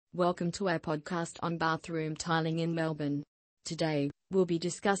Welcome to our podcast on bathroom tiling in Melbourne. Today, we'll be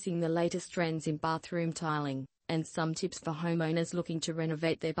discussing the latest trends in bathroom tiling, and some tips for homeowners looking to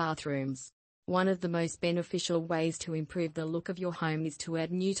renovate their bathrooms. One of the most beneficial ways to improve the look of your home is to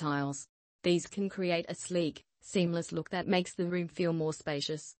add new tiles. These can create a sleek, seamless look that makes the room feel more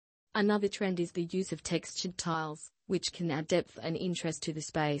spacious. Another trend is the use of textured tiles, which can add depth and interest to the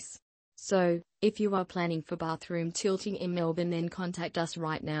space. So, if you are planning for bathroom tilting in Melbourne, then contact us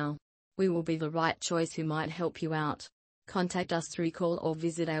right now. We will be the right choice who might help you out. Contact us through call or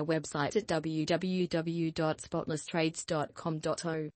visit our website at www.spotlesstrades.com.au.